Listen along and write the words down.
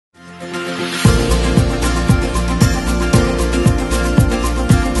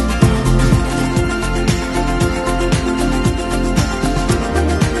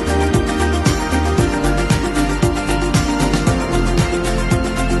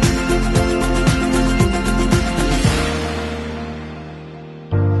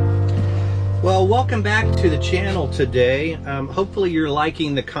Well, welcome back to the channel today. Hopefully you're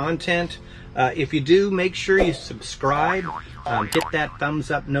liking the content. If you do, make sure you subscribe, hit that thumbs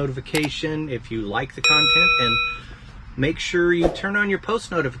up notification if you like the content, and make sure you turn on your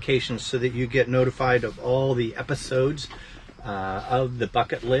post notifications so that you get notified of all the episodes of the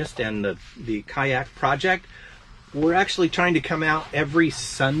bucket list and the kayak project. We're actually trying to come out every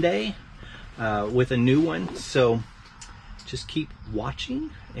Sunday with a new one, so just keep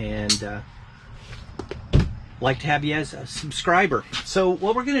watching, and like to have you as a subscriber. So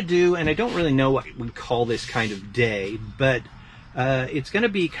what we're going to do, and I don't really know what we call this kind of day, but it's going to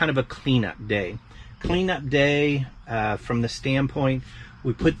be kind of a cleanup day. Cleanup day from the standpoint,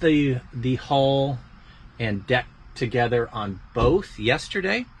 we put the hull and deck together on both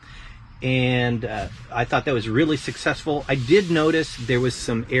yesterday, and I thought that was really successful. I did notice there was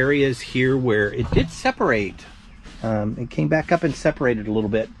some areas here where it did separate. It came back up and separated a little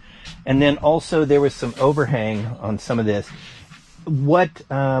bit. And then also there was some overhang on some of this. What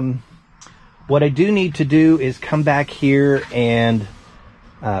I do need to do is come back here and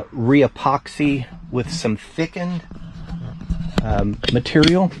re-epoxy with some thickened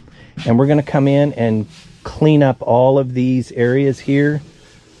material. And we're going to come in and clean up all of these areas here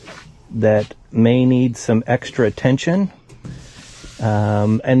that may need some extra attention.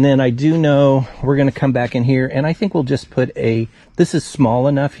 And then I do know we're going to come back in here, and I think we'll just put this is small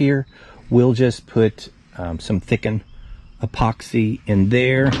enough here, we'll just put some thickened epoxy in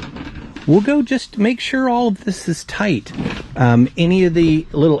there. We'll go just make sure all of this is tight. Any of the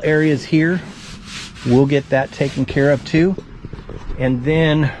little areas here, we'll get that taken care of too. And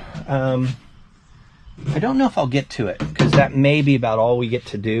then I don't know if I'll get to it, because that may be about all we get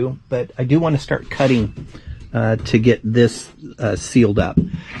to do, but I do want to start cutting to get this sealed up.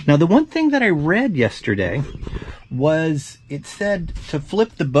 Now, the one thing that I read yesterday was it said to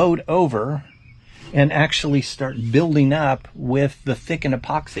flip the boat over and actually start building up with the thickened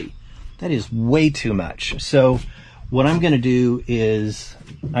epoxy. That is way too much. So what I'm going to do is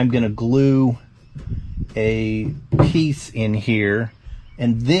I'm going to glue a piece in here,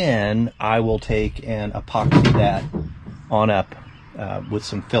 and then I will take and epoxy that on up with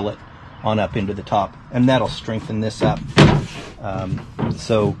some fillet on up into the top, and that'll strengthen this up.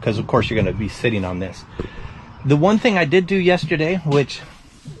 So, because of course you're going to be sitting on this. The one thing I did do yesterday, which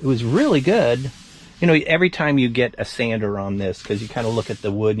was really good, you know, every time you get a sander on this, because you kind of look at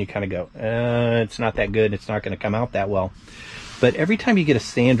the wood and you kind of go, it's not that good, it's not going to come out that well. But every time you get a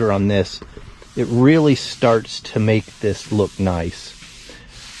sander on this, it really starts to make this look nice.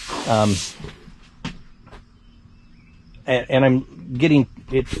 And I'm getting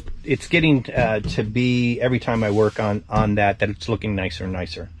it's getting to be, every time I work on that it's looking nicer and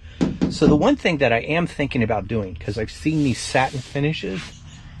nicer. So the one thing that I am thinking about doing, because I've seen these satin finishes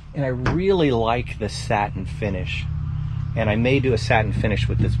and I really like the satin finish, and I may do a satin finish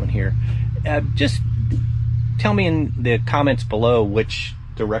with this one here. Just tell me in the comments below which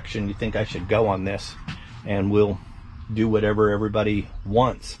direction you think I should go on this, and we'll do whatever everybody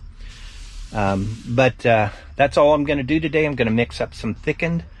wants. But that's all I'm going to do today. I'm going to mix up some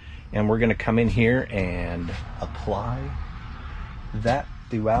thickened, and we're going to come in here and apply that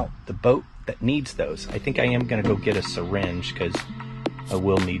throughout the boat that needs those. I think I am going to go get a syringe, because I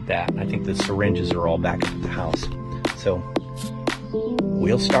will need that. I think the syringes are all back at the house. So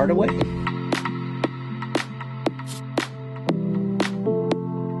we'll start away.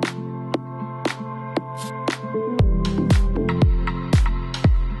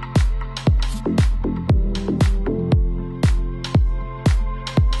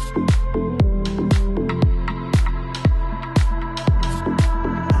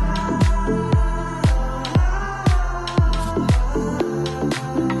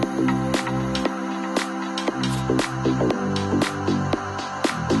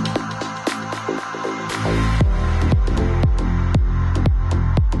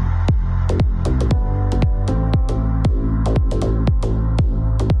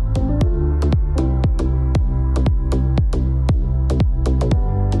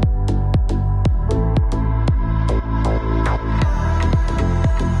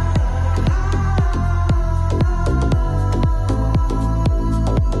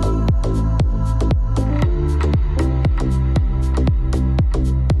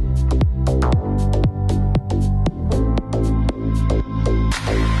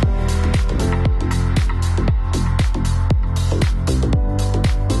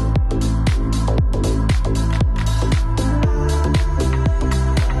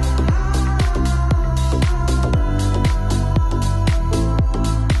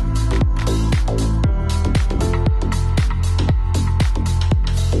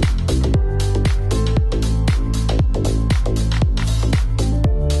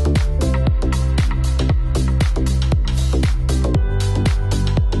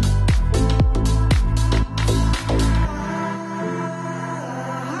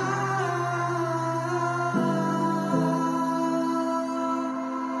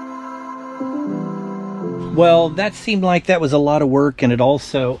 Well, that seemed like that was a lot of work, and it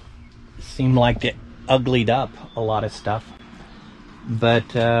also seemed like it uglied up a lot of stuff.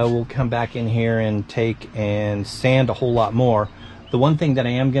 But we'll come back in here and take and sand a whole lot more. The one thing that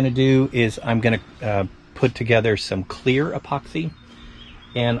I am going to do is I'm going to put together some clear epoxy,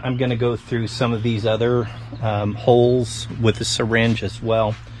 and I'm going to go through some of these other holes with a syringe as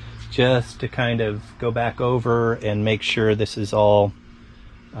well, just to kind of go back over and make sure this is all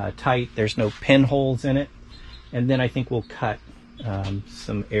tight. There's no pinholes in it. And then I think we'll cut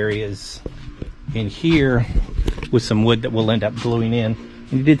some areas in here with some wood that we'll end up gluing in.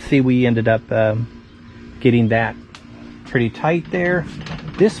 And you did see we ended up getting that pretty tight there.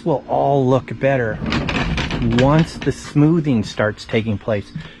 This will all look better once the smoothing starts taking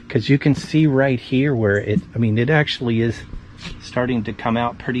place, because you can see right here where it actually is starting to come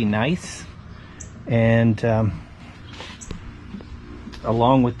out pretty nice. And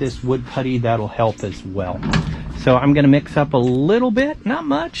along with this wood putty, that'll help as well. So I'm going to mix up a little bit, not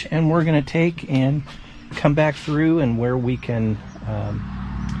much, and we're going to take and come back through and where we can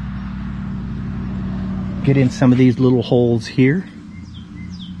get in some of these little holes here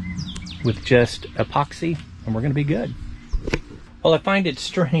with just epoxy, and we're going to be good. Well, I find it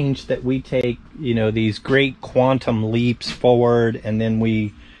strange that we take, these great quantum leaps forward and then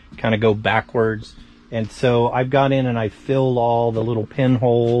we kind of go backwards. And so I've got in and I filled all the little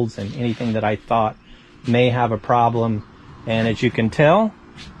pinholes and anything that I thought may have a problem. And as you can tell,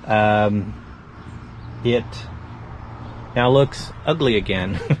 it now looks ugly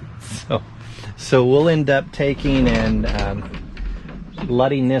again. So we'll end up taking and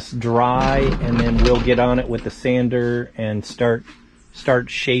letting this dry, and then we'll get on it with the sander and start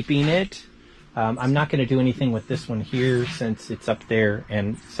shaping it. I'm not going to do anything with this one here since it's up there,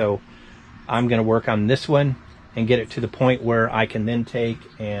 and so I'm going to work on this one and get it to the point where I can then take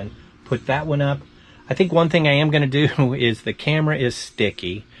and put that one up. I think one thing I am going to do is the camera is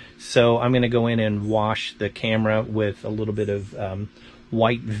sticky, so I'm going to go in and wash the camera with a little bit of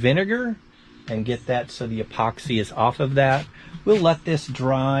white vinegar and get that so the epoxy is off of that. We'll let this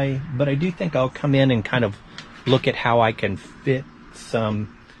dry, but I do think I'll come in and kind of look at how I can fit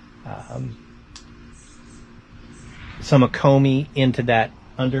some Akomi into that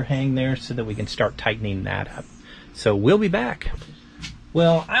underhang there so that we can start tightening that up. So we'll be back.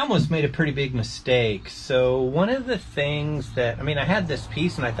 Well, I almost made a pretty big mistake. So one of the things that, I had this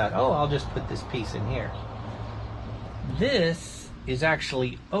piece and I thought, oh, I'll just put this piece in here. This is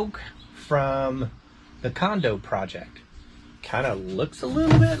actually oak from the condo project. Kind of looks a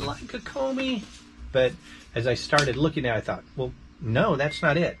little bit like Akomi, but as I started looking at it, I thought, well, no, that's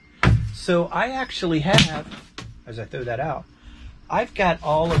not it. So I actually have, as I throw that out, I've got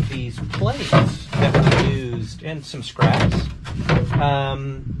all of these plates that we used and some scraps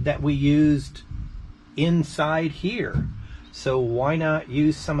that we used inside here. So why not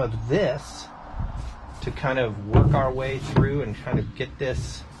use some of this to kind of work our way through and kind of get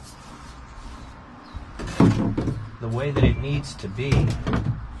this the way that it needs to be.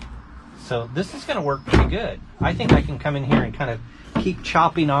 So this is going to work pretty good. I think I can come in here and kind of keep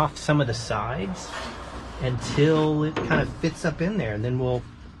chopping off some of the sides until it kind of fits up in there, and then we'll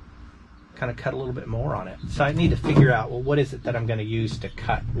kind of cut a little bit more on it. So I need to figure out, well, what is it that I'm going to use to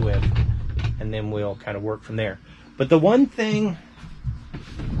cut with, and then we'll kind of work from there. But the one thing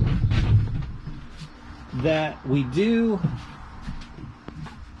that we do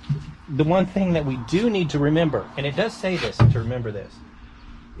need to remember, and it does say this, to remember this,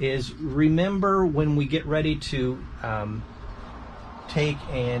 is remember when we get ready to take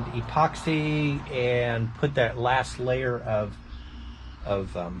and epoxy and put that last layer of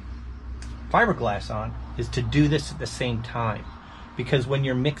fiberglass on, is to do this at the same time, because when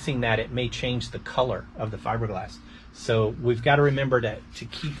you're mixing that, it may change the color of the fiberglass. So we've got to remember to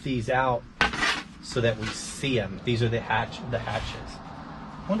keep these out so that we see them. These are the hatches.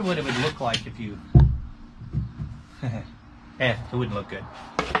 I wonder what it would look like if you it wouldn't look good.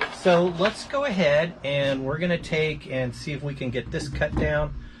 So let's go ahead and we're going to take and see if we can get this cut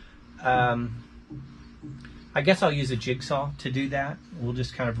down. I guess I'll use a jigsaw to do that. We'll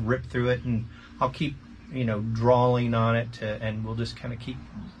just kind of rip through it, and I'll keep, drawing on it, and we'll just kind of keep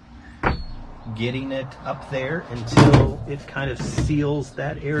getting it up there until it kind of seals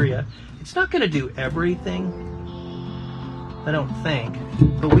that area. It's not going to do everything, I don't think,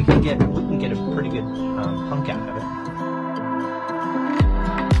 but we can get a pretty good hunk out of it.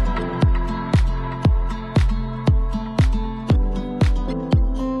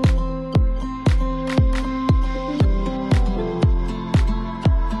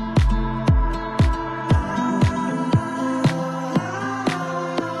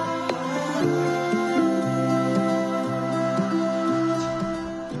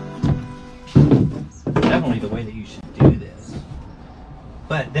 definitely the way that you should do this.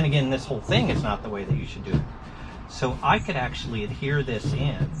 But then again, this whole thing is not the way that you should do it. So I could actually adhere this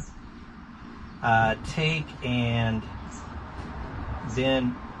in, take and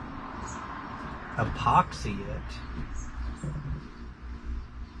then epoxy it,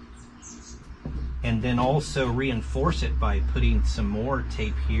 and then also reinforce it by putting some more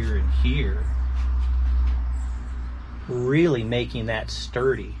tape here and here, really making that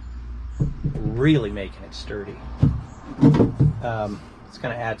sturdy, really making it sturdy. It's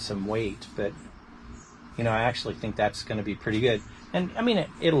going to add some weight, but you know, I actually think that's going to be pretty good. And I mean,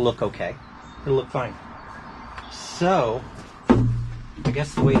 it'll look okay. It'll look fine. So I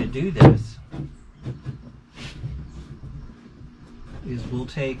guess the way to do this is we'll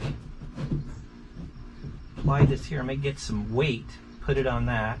apply this here. I may get some weight, put it on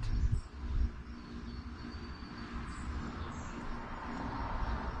that.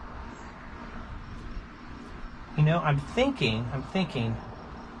 You know, I'm thinking,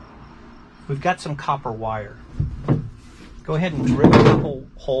 we've got some copper wire. Go ahead and drill a couple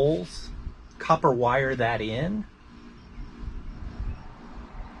holes, copper wire that in,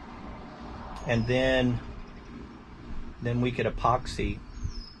 and then we could epoxy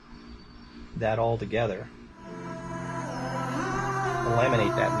that all together.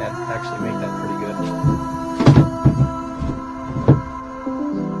 Laminate that, and that actually make that pretty good.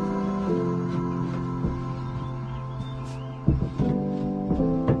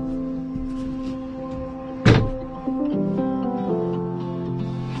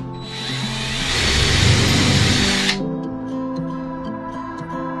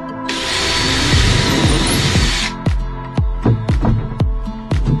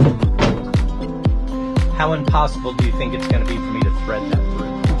 How impossible do you think it's going to be for me to thread that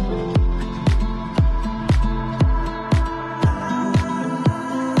through?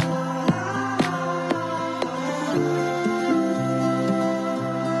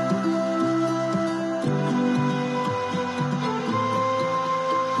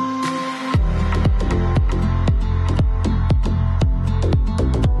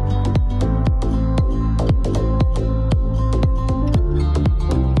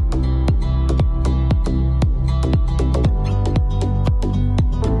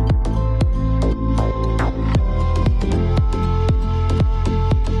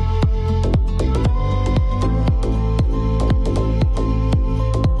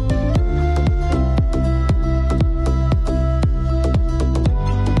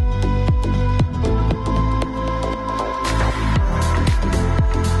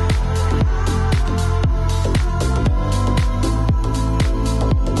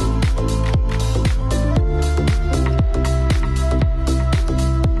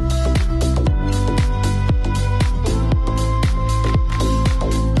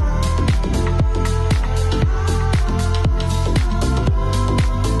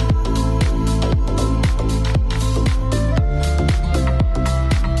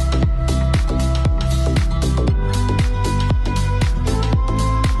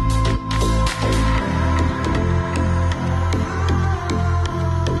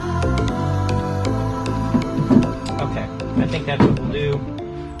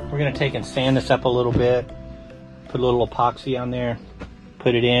 Going to take and sand this up a little bit, put a little epoxy on there,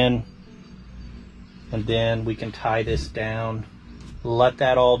 put it in, and then we can tie this down, let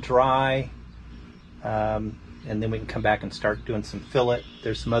that all dry, and then we can come back and start doing some fillet.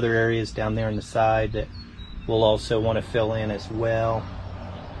 There's some other areas down there on the side that we'll also want to fill in as well.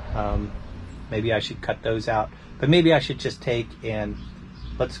 Maybe I should cut those out, but maybe I should just take and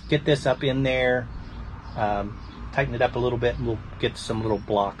let's get this up in there, tighten it up a little bit, and we'll get some little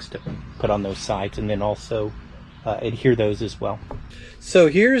blocks to put on those sides, and then also adhere those as well. So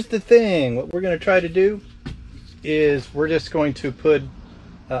here's the thing. What we're going to try to do is we're just going to put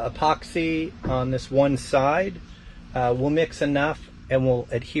epoxy on this one side. We'll mix enough and we'll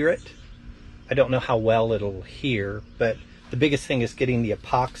adhere it. I don't know how well it'll adhere, but the biggest thing is getting the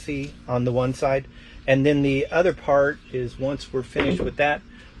epoxy on the one side. And then the other part is once we're finished with that,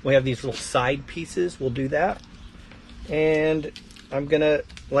 we have these little side pieces. We'll do that. And I'm gonna,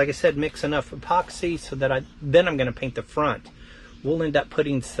 like I said, mix enough epoxy so that then I'm gonna paint the front. We'll end up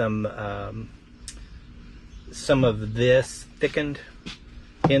putting some of this thickened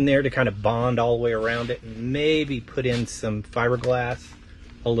in there to kind of bond all the way around it, and maybe put in some fiberglass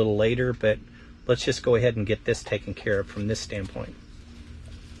a little later, but let's just go ahead and get this taken care of from this standpoint.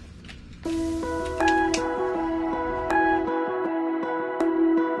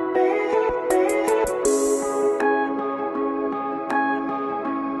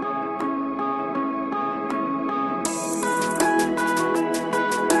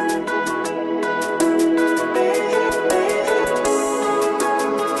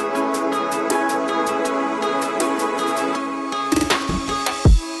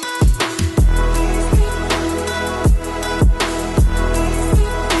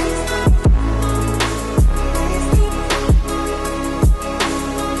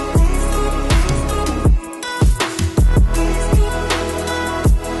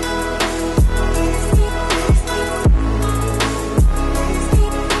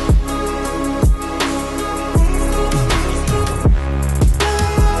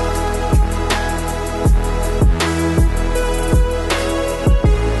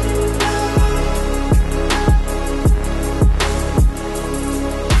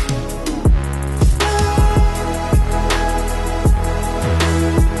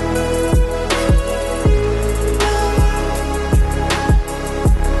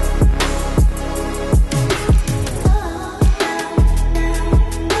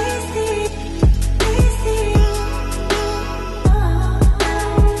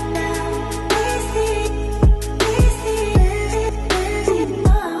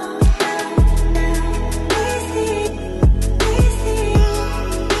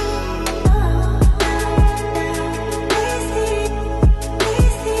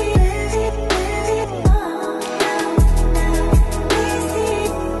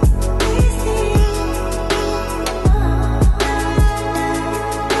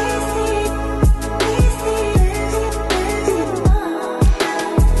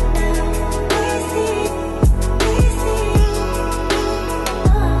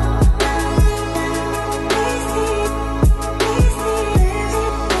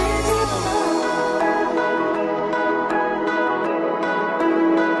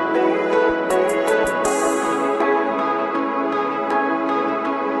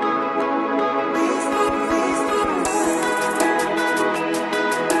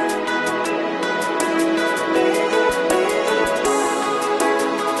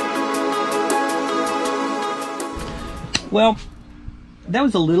 Well, that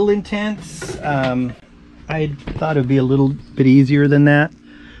was a little intense. I thought it would be a little bit easier than that.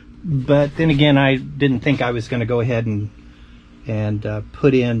 But then again, I didn't think I was going to go ahead and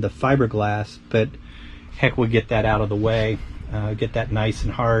put in the fiberglass. But heck, we'll get that out of the way. Get that nice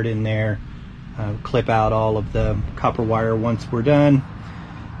and hard in there. Clip out all of the copper wire once we're done.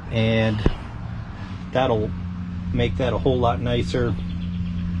 And that'll make that a whole lot nicer.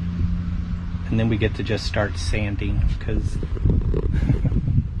 And then we get to just start sanding, because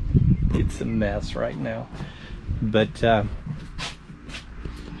it's a mess right now. But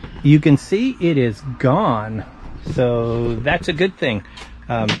you can see it is gone, so that's a good thing.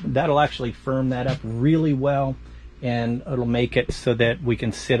 That'll actually firm that up really well, and it'll make it so that we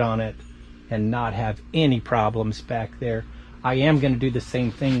can sit on it and not have any problems back there. I am going to do the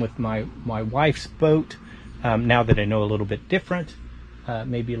same thing with my wife's boat, now that I know a little bit different,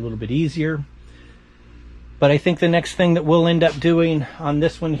 maybe a little bit easier. But I think the next thing that we'll end up doing on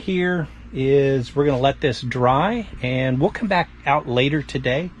this one here is we're going to let this dry, and we'll come back out later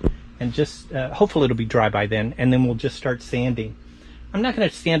today and just hopefully it'll be dry by then, and then we'll just start sanding. I'm not going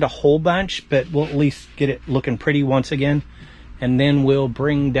to sand a whole bunch, but we'll at least get it looking pretty once again, and then we'll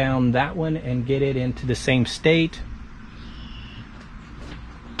bring down that one and get it into the same state.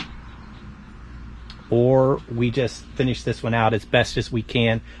 Or we just finish this one out as best as we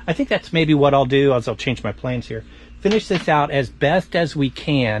can. I think that's maybe what I'll do, as I'll change my plans here. Finish this out as best as we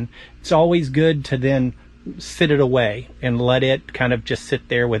can. It's always good to then sit it away and let it kind of just sit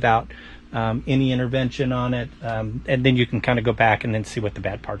there without any intervention on it. And then you can kind of go back and then see what the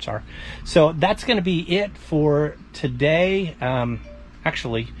bad parts are. So that's going to be it for today.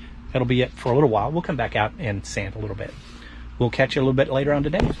 Actually, that'll be it for a little while. We'll come back out and sand a little bit. We'll catch you a little bit later on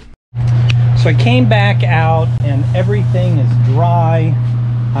today. So I came back out and everything is dry.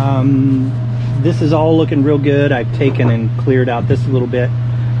 This is all looking real good. I've taken and cleared out this a little bit.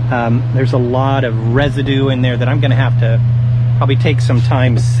 There's a lot of residue in there that I'm going to have to probably take some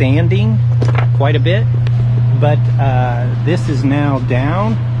time sanding quite a bit. But this is now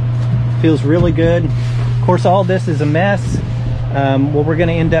down. Feels really good. Of course, all this is a mess. What we're going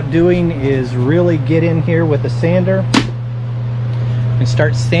to end up doing is really get in here with a sander and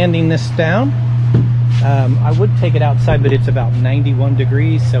start sanding this down. I would take it outside, but it's about 91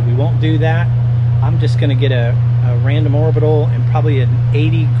 degrees, so we won't do that. I'm just going to get a random orbital and probably an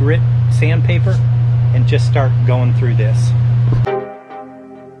 80 grit sandpaper and just start going through this.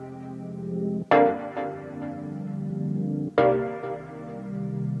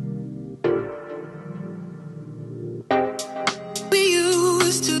 We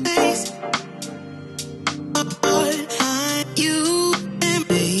used to days.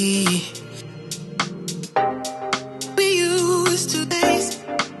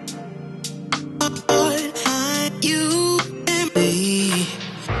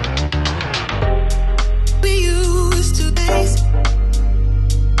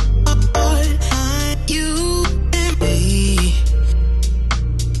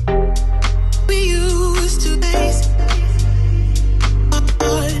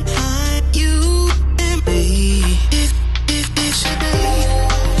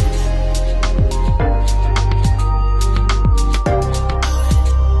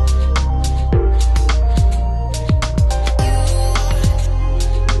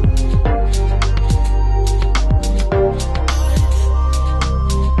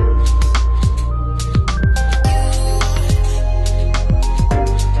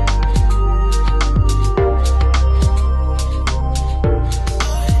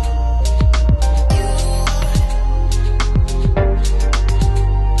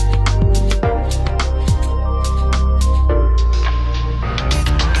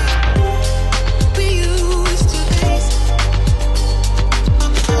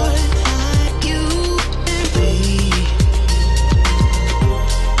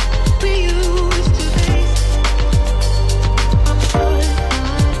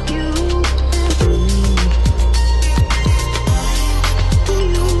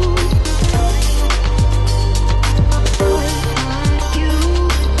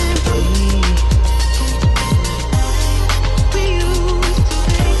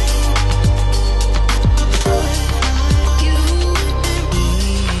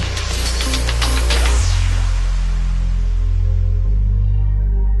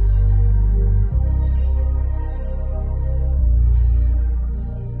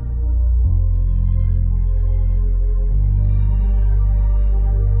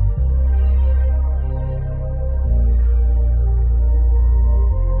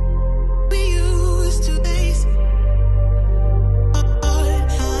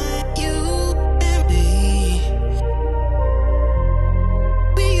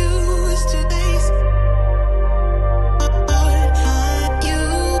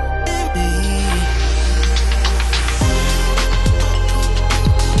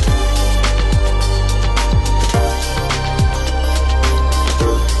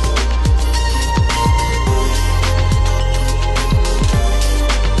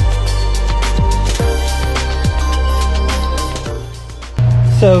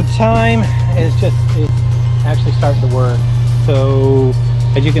 So time is actually starting to work. So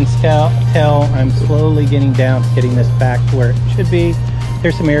as you can tell, I'm slowly getting down to getting this back to where it should be.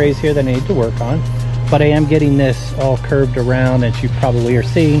 There's some areas here that I need to work on, but I am getting this all curved around, as you probably are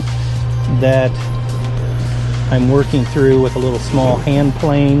seeing, that I'm working through with a little small hand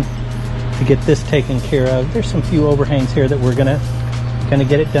plane to get this taken care of. There's some few overhangs here that we're gonna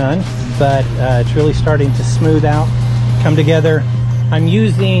get it done, but it's really starting to smooth out, come together. I'm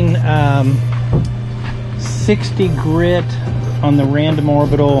using 60 grit on the random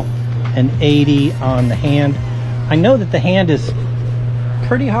orbital and 80 on the hand. I know that the hand is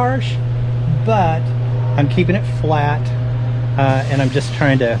pretty harsh, but I'm keeping it flat, and I'm just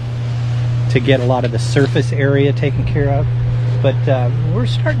trying to get a lot of the surface area taken care of. But we're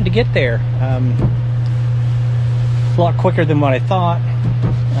starting to get there. It's a lot quicker than what I thought,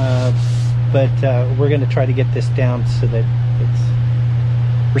 but we're going to try to get this down so that it's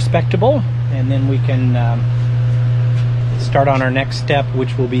respectable, and then we can start on our next step,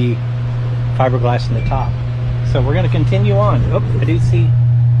 which will be fiberglass in the top. So we're going to continue on. Oh, I do see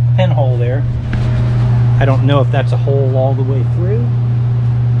a pinhole there. I don't know if that's a hole all the way through.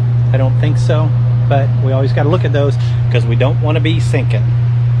 I don't think so, but we always got to look at those because we don't want to be sinking.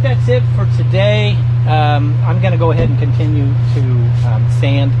 That's it for today. I'm going to go ahead and continue to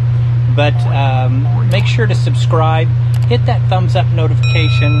sand, but make sure to subscribe, hit that thumbs up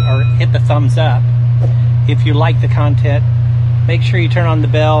notification, or hit the thumbs up if you like the content. Make sure you turn on the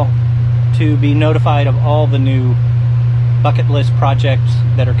bell to be notified of all the new bucket list projects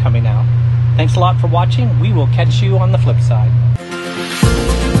that are coming out. Thanks a lot for watching. We will catch you on the flip side.